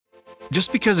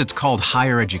Just because it's called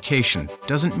higher education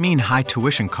doesn't mean high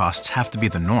tuition costs have to be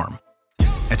the norm.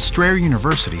 At Strayer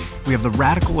University, we have the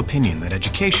radical opinion that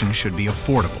education should be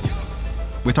affordable.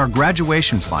 With our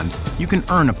graduation fund, you can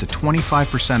earn up to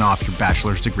 25% off your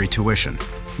bachelor's degree tuition,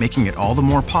 making it all the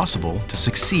more possible to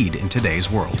succeed in today's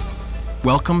world.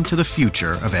 Welcome to the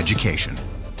future of education.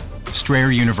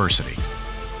 Strayer University.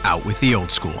 Out with the old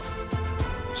school.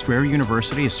 Strayer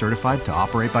University is certified to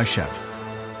operate by Chev.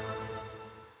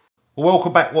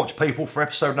 Welcome back, watch people, for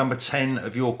episode number 10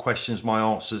 of Your Questions, My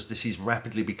Answers. This is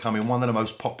rapidly becoming one of the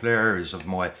most popular areas of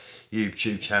my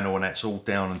YouTube channel, and that's all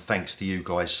down and thanks to you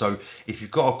guys. So if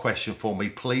you've got a question for me,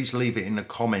 please leave it in the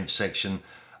comments section.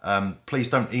 Please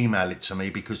don't email it to me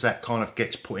because that kind of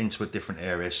gets put into a different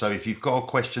area. So if you've got a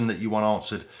question that you want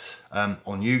answered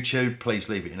on YouTube, please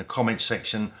leave it in the comments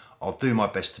section. I'll do my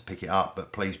best to pick it up,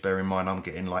 but please bear in mind I'm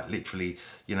getting like literally,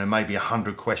 maybe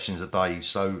 100 questions a day,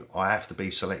 so I have to be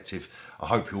selective. I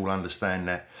hope you all understand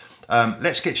that.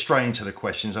 Let's get straight into the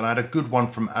questions, and I had a good one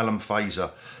from Alan Fazer,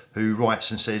 who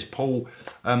writes and says, Paul,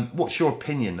 what's your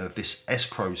opinion of this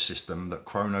escrow system that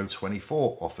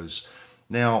Chrono24 offers?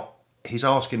 Now, he's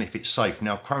asking if it's safe.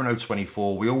 Now,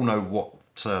 Chrono24, we all know what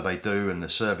they do and the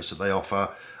service that they offer.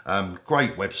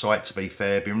 Great website, to be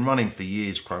fair, been running for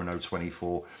years,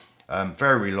 Chrono24.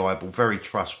 Very reliable, very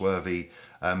trustworthy,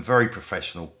 very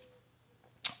professional.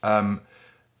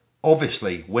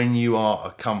 Obviously, when you are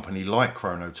a company like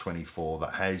Chrono24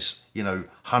 that has,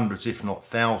 hundreds, if not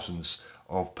thousands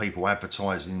of people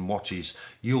advertising watches,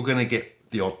 you're going to get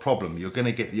the odd problem. You're going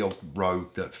to get the odd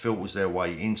rogue that filters their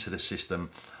way into the system.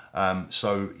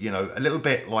 So, a little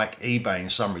bit like eBay in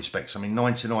some respects. I mean,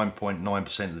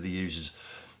 99.9% of the users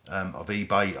of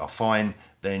eBay are fine.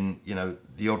 Then,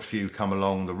 the odd few come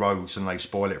along, the rogues, and they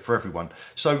spoil it for everyone.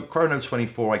 So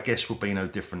Chrono24, I guess, will be no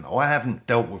different. I haven't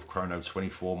dealt with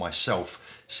Chrono24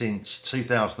 myself since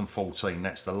 2014.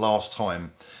 That's the last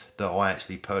time that I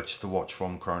actually purchased a watch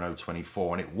from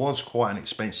Chrono24, and it was quite an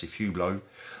expensive Hublot.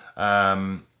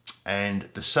 And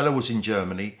the seller was in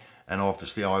Germany, and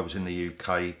obviously I was in the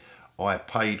UK. I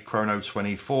paid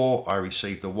Chrono24, I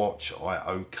received the watch, I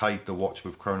okayed the watch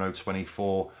with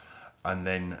Chrono24, and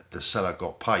then the seller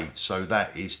got paid. So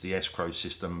that is the escrow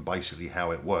system, basically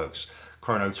how it works.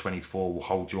 Chrono24 will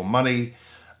hold your money,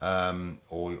 and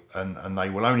they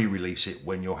will only release it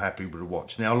when you're happy with the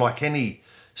watch. Now, like any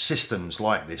systems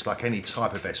like this, like any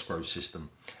type of escrow system,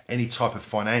 any type of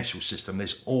financial system,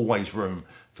 there's always room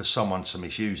for someone to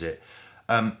misuse it.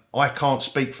 I can't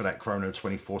speak for that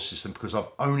Chrono24 system because I've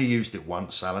only used it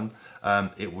once, Alan.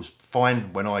 It was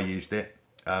fine when I used it.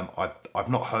 I've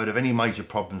not heard of any major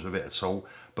problems with it at all.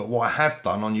 But what I have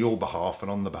done on your behalf and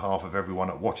on the behalf of everyone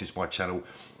that watches my channel,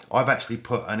 I've actually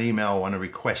put an email and a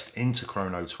request into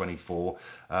Chrono24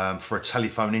 for a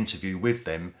telephone interview with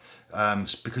them,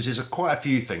 because there's quite a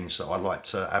few things that I'd like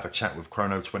to have a chat with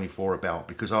Chrono24 about,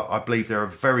 because I believe they're a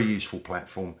very useful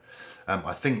platform.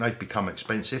 I think they've become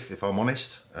expensive, if I'm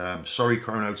honest. Sorry,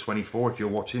 Chrono24, if you're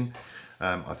watching.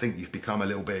 I think you've become a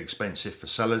little bit expensive for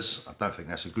sellers. I don't think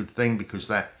that's a good thing, because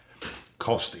that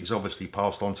cost is obviously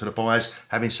passed on to the buyers.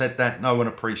 Having said that, no one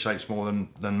appreciates more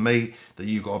than me that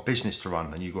you've got a business to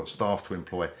run and you've got staff to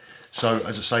employ. So,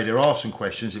 as I say, there are some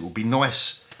questions. It would be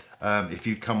nice if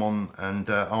you'd come on and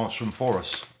answer them for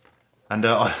us. And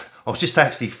I was just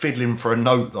actually fiddling for a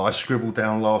note that I scribbled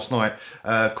down last night.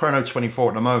 Chrono24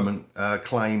 at the moment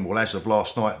claim, well, as of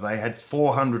last night, they had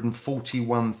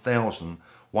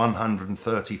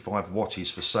 441,135 watches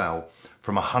for sale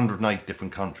from 108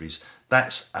 different countries.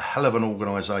 That's a hell of an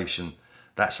organisation.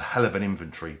 That's a hell of an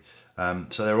inventory.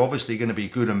 So there are obviously going to be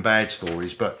good and bad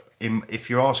stories, but if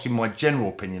you're asking my general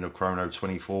opinion of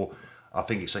Chrono24, I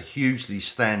think it's a hugely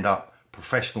stand-up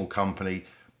professional company.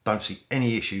 Don't see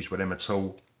any issues with them at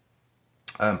all.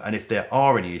 And if there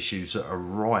are any issues that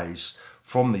arise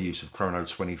from the use of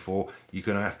Chrono24, you're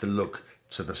going to have to look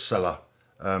to the seller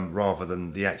rather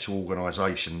than the actual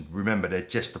organisation. Remember, they're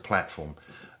just a platform.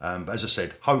 But as I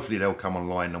said, hopefully they'll come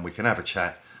online and we can have a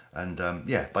chat. And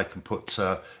yeah, they can put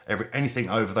anything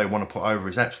over they want to put over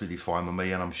is absolutely fine with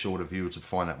me, and I'm sure the viewers would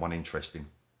find that one interesting.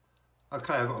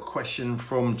 Okay, I've got a question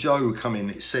from Joe coming.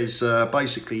 It says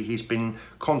basically he's been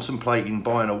contemplating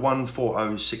buying a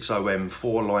 14060M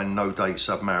 4-line no-date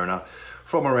Submariner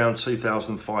from around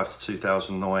 2005 to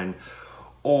 2009,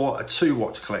 or a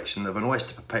 2-watch collection of an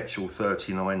Oyster Perpetual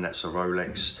 39, that's a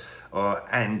Rolex,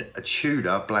 and a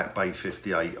Tudor Black Bay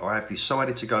 58. I have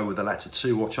decided to go with the latter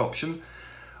 2-watch option.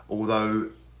 Although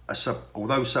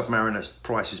Submariner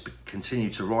prices continue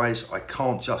to rise, I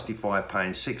can't justify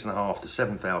paying £6,500 to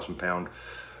 £7,000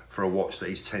 for a watch that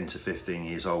is 10 to 15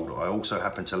 years old. I also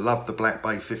happen to love the Black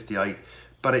Bay 58,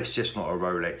 but it's just not a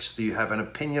Rolex. Do you have an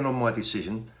opinion on my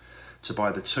decision to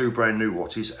buy the 2 brand new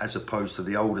watches as opposed to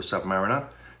the older Submariner?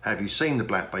 Have you seen the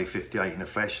Black Bay 58 in the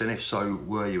flesh, and if so,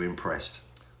 were you impressed?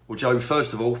 Well, Joe,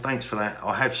 first of all, thanks for that.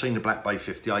 I have seen the Black Bay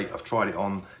 58. I've tried it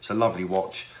on. It's a lovely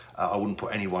watch. I wouldn't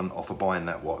put anyone off of buying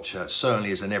that watch.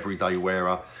 Certainly as an everyday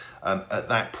wearer, at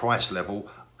that price level,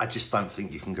 I just don't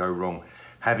think you can go wrong.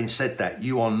 Having said that,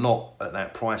 you are not at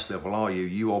that price level, are you?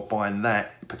 You are buying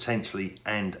that potentially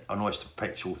and an Oyster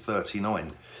Perpetual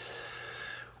 39,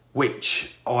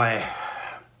 which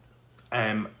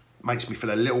makes me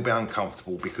feel a little bit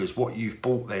uncomfortable, because what you've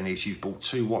bought then is you've bought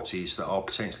 2 watches that are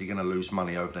potentially going to lose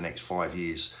money over the next 5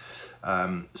 years.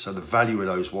 So the value of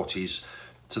those watches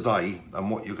today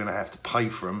and what you're going to have to pay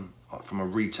for them from a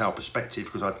retail perspective,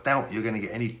 because I doubt you're going to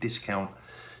get any discount,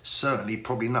 certainly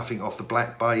probably nothing off the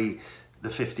Black Bay, the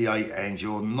 58, and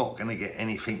you're not going to get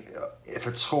anything, if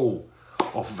at all,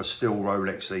 off of a steel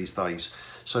Rolex these days.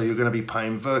 So you're going to be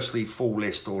paying virtually full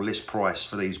list or list price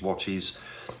for these watches.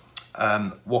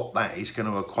 What that is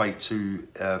going to equate to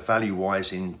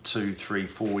value-wise in 2, 3,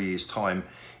 4 years' time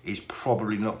is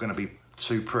probably not going to be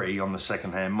too pretty on the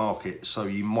second-hand market. So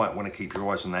you might want to keep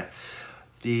your eyes on that.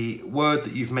 The word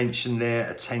that you've mentioned there,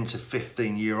 a 10 to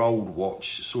 15-year-old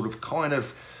watch, sort of kind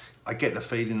of, I get the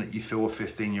feeling that you feel a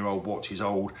 15-year-old watch is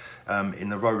old. In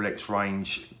the Rolex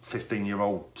range,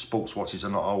 15-year-old sports watches are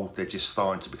not old, they're just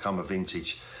starting to become a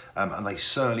vintage. And they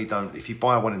certainly don't, if you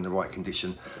buy one in the right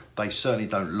condition, they certainly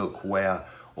don't look, wear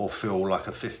or feel like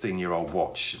a 15-year-old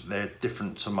watch. They're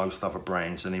different to most other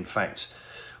brands, and in fact,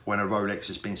 when a Rolex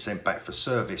has been sent back for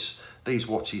service, these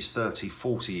watches 30,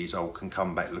 40 years old can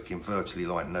come back looking virtually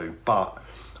like new. But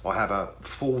I have a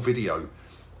full video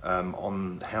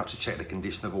on how to check the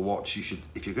condition of a watch. You should,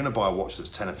 if you're going to buy a watch that's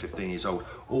 10 or 15 years old,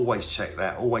 always check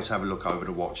that, always have a look over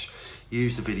the watch,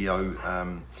 use the video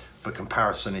for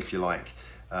comparison if you like,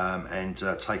 and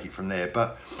take it from there.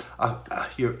 But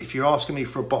if you're asking me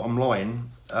for a bottom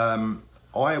line,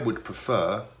 I would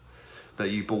prefer that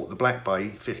you bought the Black Bay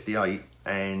 58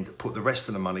 and put the rest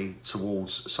of the money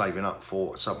towards saving up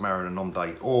for a Submariner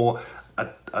non-date, or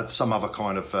some other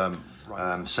kind of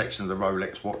section of the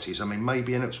Rolex watches. I mean,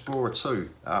 maybe an Explorer 2.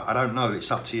 I don't know,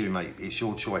 it's up to you, mate, it's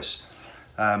your choice.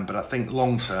 But I think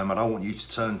long term, I don't want you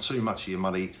to turn too much of your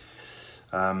money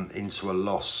into a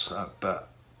loss. But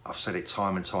I've said it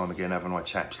time and time again, haven't I,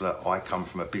 chaps, that I come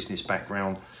from a business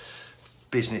background.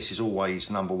 Business is always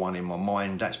number one in my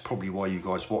mind. That's probably why you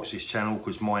guys watch this channel,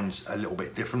 because mine's a little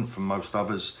bit different from most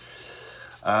others.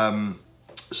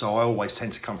 So I always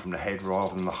tend to come from the head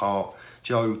rather than the heart.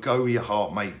 Joe, go with your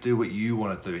heart, mate. Do what you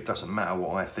want to do. It doesn't matter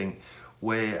what I think.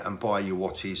 Wear and buy your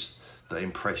watches that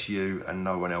impress you and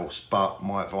no one else. But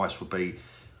my advice would be,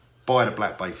 buy the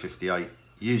Black Bay 58.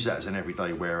 Use that as an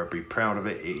everyday wearer. Be proud of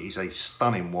it. It is a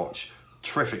stunning watch.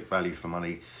 Terrific value for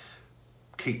money.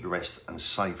 Keep the rest and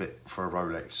save it for a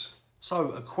Rolex. So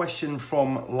a question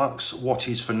from Lux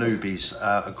Watches for Newbies,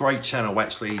 a great channel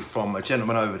actually from a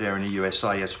gentleman over there in the USA.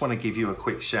 I just want to give you a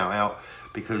quick shout out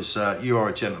because you are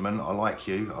a gentleman. I like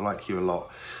you a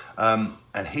lot.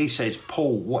 And he says,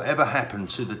 Paul, whatever happened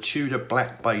to the Tudor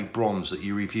Black Bay bronze that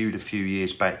you reviewed a few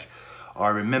years back? I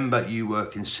remember you were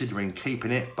considering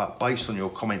keeping it, but based on your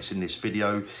comments in this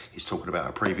video, he's talking about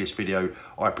a previous video,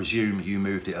 I presume you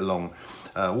moved it along.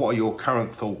 What are your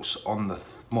current thoughts on the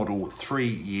model 3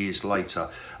 years later?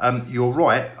 You're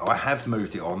right, I have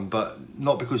moved it on, but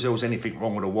not because there was anything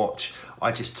wrong with the watch.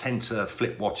 I just tend to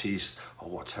flip watches. Oh,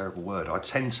 what a terrible word. I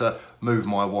tend to move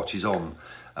my watches on.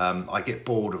 I get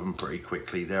bored of them pretty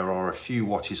quickly. There are a few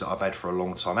watches that I've had for a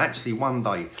long time. Actually, one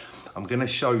day I'm going to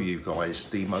show you guys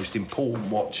the most important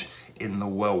watch in the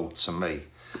world to me.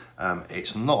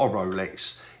 It's not a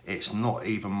Rolex. It's not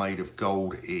even made of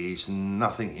gold. It is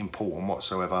nothing important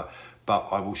whatsoever. But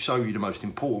I will show you the most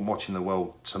important watch in the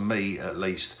world, to me at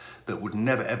least, that would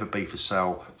never ever be for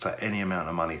sale for any amount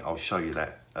of money. I'll show you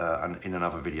that in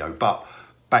another video. But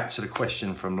back to the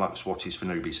question from Lux Watches for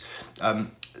Newbies.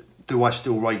 Do I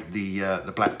still rate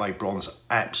the Black Bay bronze?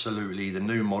 Absolutely. The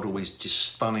new model is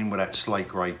just stunning with that slate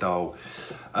grey dial.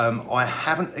 I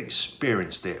haven't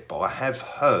experienced it, but I have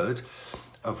heard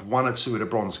of one or two of the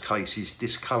bronze cases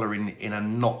discolouring in a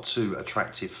not too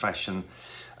attractive fashion.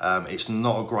 It's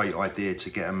not a great idea to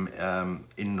get them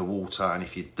in the water, and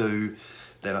if you do,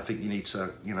 then I think you need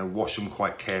to, wash them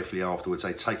quite carefully afterwards.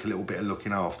 They take a little bit of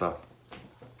looking after.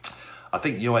 I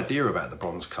think the idea about the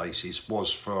bronze cases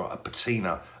was for a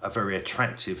patina, a very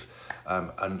attractive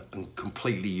and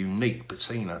completely unique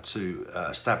patina to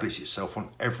establish itself on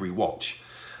every watch.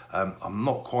 I'm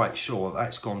not quite sure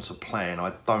that's gone to plan.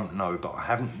 I don't know, but I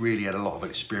haven't really had a lot of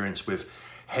experience with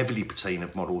heavily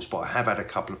patinaed models, but I have had a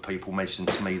couple of people mention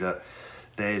to me that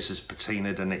theirs is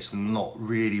patinaed and it's not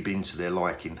really been to their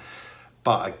liking.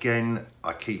 But again,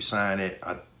 I keep saying it,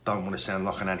 I don't want to sound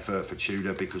like an advert for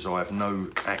Tudor, because I have no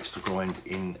axe to grind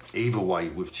in either way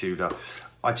with Tudor.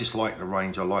 I just like the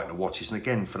range, I like the watches, and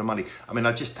again, for the money, I mean,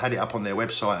 I just had it up on their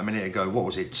website a minute ago. What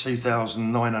was it,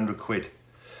 2,900 quid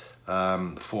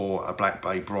for a Black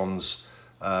Bay bronze.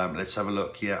 Let's have a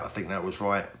look. Yeah, I think that was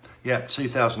right. Yeah,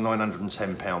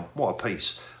 £2,910. What a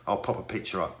piece. I'll pop a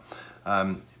picture up.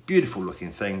 Beautiful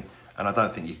looking thing, and I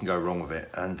don't think you can go wrong with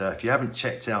it. And if you haven't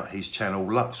checked out his channel,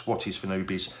 Lux Watches for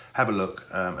Newbies, have a look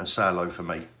and say hello for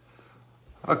me.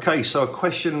 Okay, so a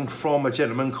question from a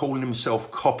gentleman calling himself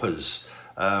Coppers.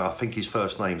 I think his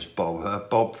first name's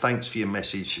Bob. Bob, thanks for your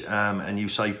message. And you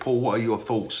say, Paul, what are your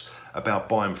thoughts about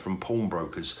buying from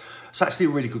pawnbrokers? It's actually a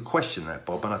really good question, that,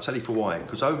 Bob, and I'll tell you for why.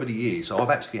 Because over the years, I've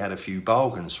actually had a few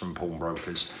bargains from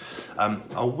pawnbrokers.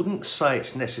 I wouldn't say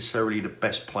it's necessarily the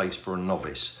best place for a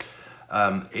novice.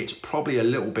 It's probably a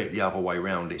little bit the other way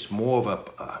around. It's more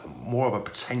of a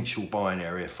potential buying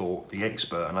area for the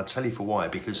expert, and I'll tell you for why.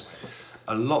 Because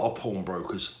a lot of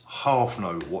pawnbrokers half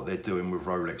know what they're doing with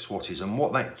Rolex watches, and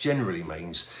what that generally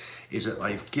means is that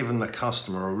they've given the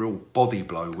customer a real body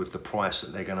blow with the price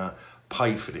that they're going to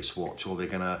pay for this watch, or they're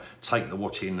going to take the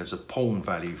watch in as a pawn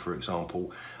value, for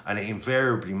example, and it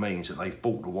invariably means that they've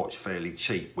bought the watch fairly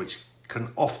cheap, which can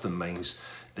often means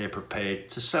they're prepared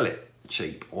to sell it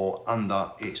cheap or under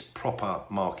its proper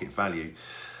market value.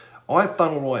 I've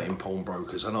done all right in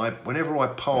pawnbrokers, and whenever I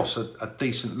pass a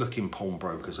decent looking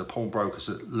pawnbrokers, a pawnbrokers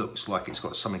that looks like it's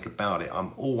got something about it,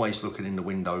 I'm always looking in the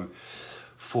window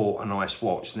for a nice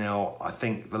watch. Now, I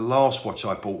think the last watch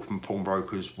I bought from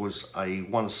pawnbrokers was a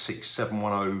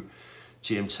 16710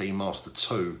 GMT Master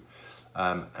 2,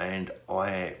 and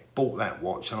I bought that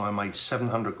watch and I made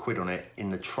 700 quid on it in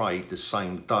the trade the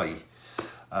same day.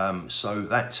 So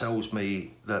that tells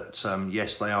me that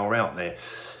yes, they are out there.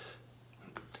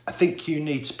 I think you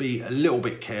need to be a little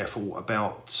bit careful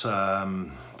about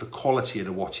the quality of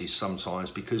the watches sometimes,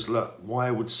 because look,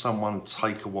 why would someone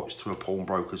take a watch to a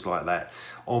pawnbrokers like that?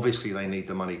 Obviously they need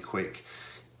the money quick,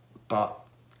 but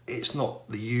it's not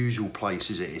the usual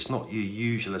place, is it? It's not your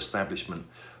usual establishment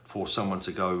for someone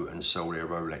to go and sell their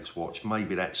Rolex watch.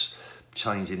 Maybe that's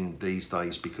changing these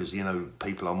days, because you know,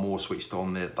 people are more switched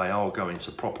on. They are going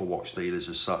to proper watch dealers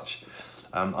as such.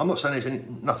 I'm not saying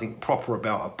there's nothing proper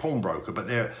about a pawnbroker, but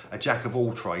they're a jack of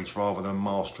all trades rather than a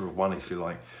master of one, if you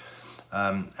like.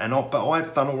 But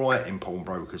I've done all right in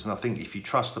pawnbrokers, and I think if you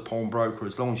trust the pawnbroker,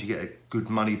 as long as you get a good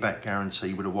money back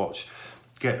guarantee with a watch,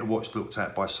 get the watch looked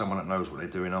at by someone that knows what they're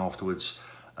doing afterwards.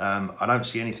 I don't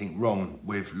see anything wrong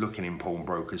with looking in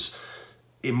pawnbrokers.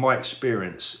 In my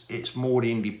experience, it's more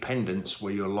the independents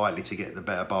where you're likely to get the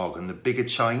better bargain. The bigger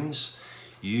chains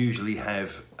usually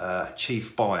have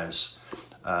chief buyers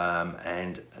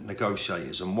and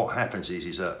negotiators, and what happens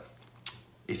is that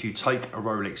if you take a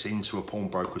Rolex into a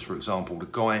pawnbrokers, for example, the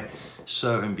guy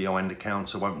serving behind the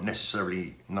counter won't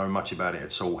necessarily know much about it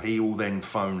at all. He will then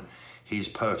phone his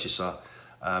purchaser.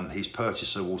 His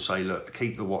purchaser will say, look,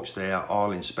 keep the watch there,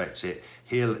 I'll inspect it.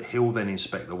 He'll then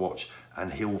inspect the watch,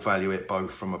 and he'll value it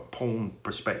both from a pawn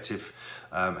perspective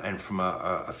and from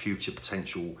a future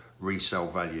potential resale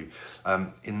value.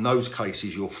 In those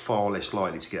cases, you're far less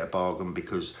likely to get a bargain,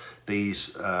 because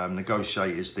these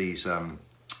negotiators,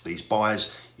 these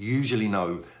buyers usually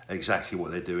know exactly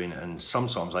what they're doing, and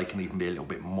sometimes they can even be a little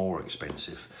bit more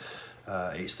expensive.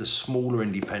 It's the smaller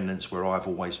independents where I've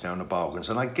always found the bargains,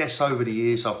 and I guess over the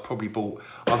years I've probably bought,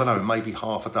 I don't know, maybe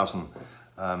half a dozen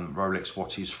Rolex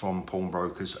watches from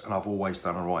pawnbrokers, and I've always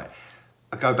done all right.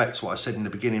 I go back to what I said in the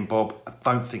beginning, Bob. I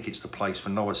don't think it's the place for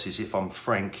novices, if I'm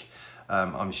frank.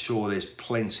 I'm sure there's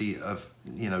plenty of,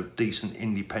 you know, decent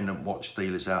independent watch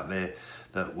dealers out there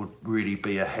that would really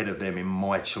be ahead of them in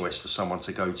my choice for someone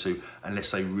to go to,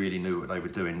 unless they really knew what they were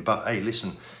doing. But hey,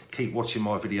 listen, keep watching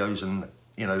my videos, and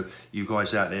you know, you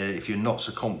guys out there, if you're not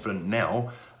so confident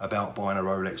now about buying a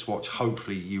Rolex watch,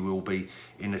 hopefully you will be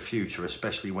in the future,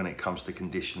 especially when it comes to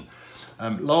condition.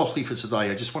 Lastly for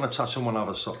today, I just want to touch on one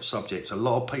other subject. A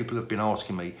lot of people have been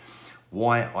asking me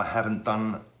why I haven't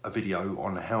done a video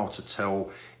on how to tell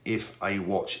if a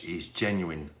watch is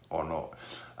genuine or not.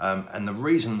 And the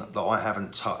reason that I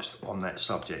haven't touched on that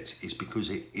subject is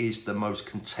because it is the most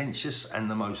contentious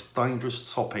and the most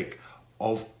dangerous topic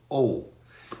of all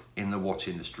in the watch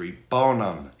industry, bar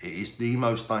none. It is the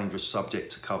most dangerous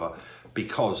subject to cover,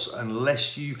 because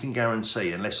unless you can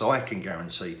guarantee, unless I can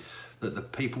guarantee that the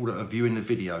people that are viewing the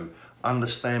video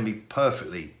understand me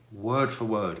perfectly, word for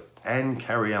word, and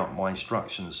carry out my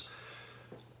instructions,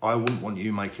 I wouldn't want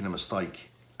you making a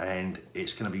mistake. and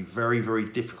it's going to be very, very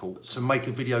difficult to make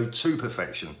a video to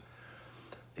perfection.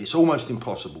 It's almost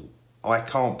impossible. I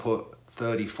can't put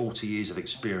 30, 40 years of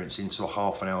experience into a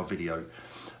half an hour video.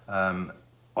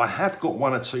 I have got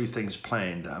one or two things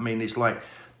planned. I mean, it's like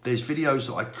there's videos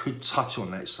that I could touch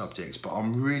on that subject, but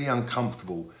I'm really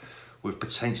uncomfortable with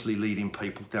potentially leading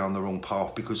people down the wrong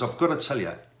path, because I've got to tell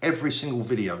you, every single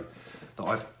video that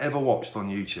I've ever watched on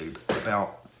YouTube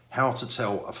about how to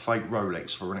tell a fake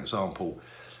Rolex, for an example,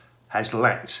 has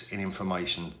lacked in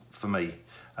information for me.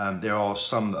 There are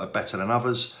some that are better than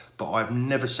others, but I've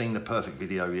never seen the perfect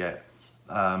video yet.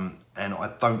 And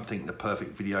I don't think the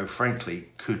perfect video, frankly,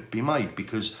 could be made,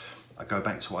 because I go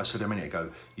back to what I said a minute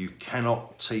ago. You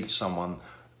cannot teach someone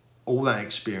all that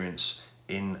experience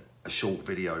in a short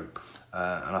video.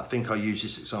 And I think I used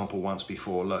this example once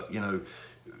before. Look, you know,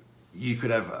 you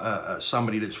could have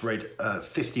somebody that's read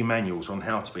 50 manuals on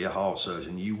how to be a heart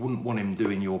surgeon. You wouldn't want him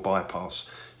doing your bypass.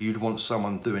 You'd want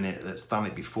someone doing it that's done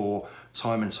it before,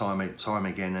 time and time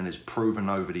again, and has proven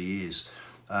over the years.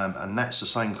 And that's the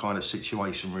same kind of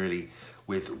situation really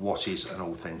with what is an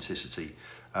authenticity.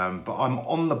 But I'm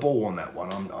on the ball on that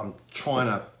one. I'm trying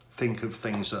to think of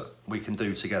things that we can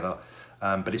do together,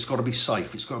 but it's got to be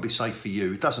safe. It's got to be safe for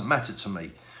you. It doesn't matter to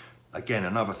me. Again,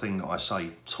 another thing that I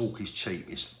say, talk is cheap.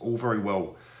 It's all very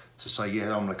well to say,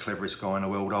 yeah, I'm the cleverest guy in the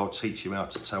world. I'll teach you how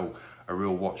to tell a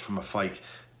real watch from a fake.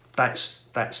 That's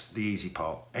the easy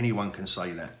part. Anyone can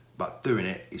say that, but doing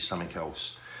it is something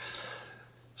else.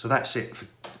 So that's it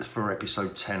for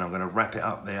episode 10. I'm going to wrap it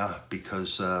up there,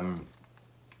 because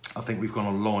I think we've gone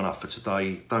on long enough for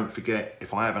today. Don't forget,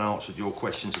 if I haven't answered your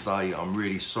question today, I'm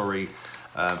really sorry.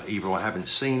 Either I haven't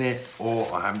seen it,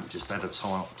 or I haven't just had a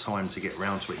time to get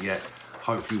round to it yet.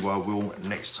 Hopefully I will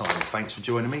next time. Thanks for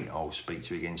joining me. I'll speak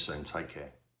to you again soon. Take care.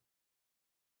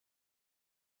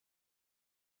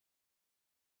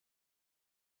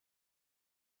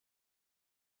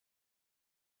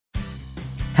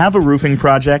 Have a roofing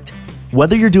project?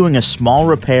 Whether you're doing a small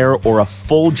repair or a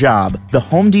full job, the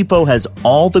Home Depot has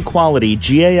all the quality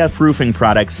GAF roofing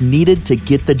products needed to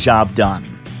get the job done.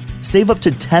 Save up to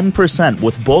 10%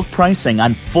 with bulk pricing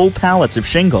on full pallets of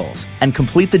shingles, and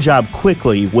complete the job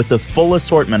quickly with a full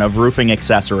assortment of roofing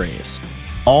accessories.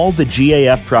 All the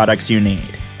GAF products you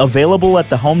need, available at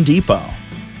the Home Depot.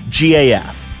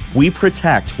 GAF, we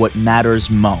protect what matters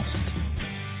most.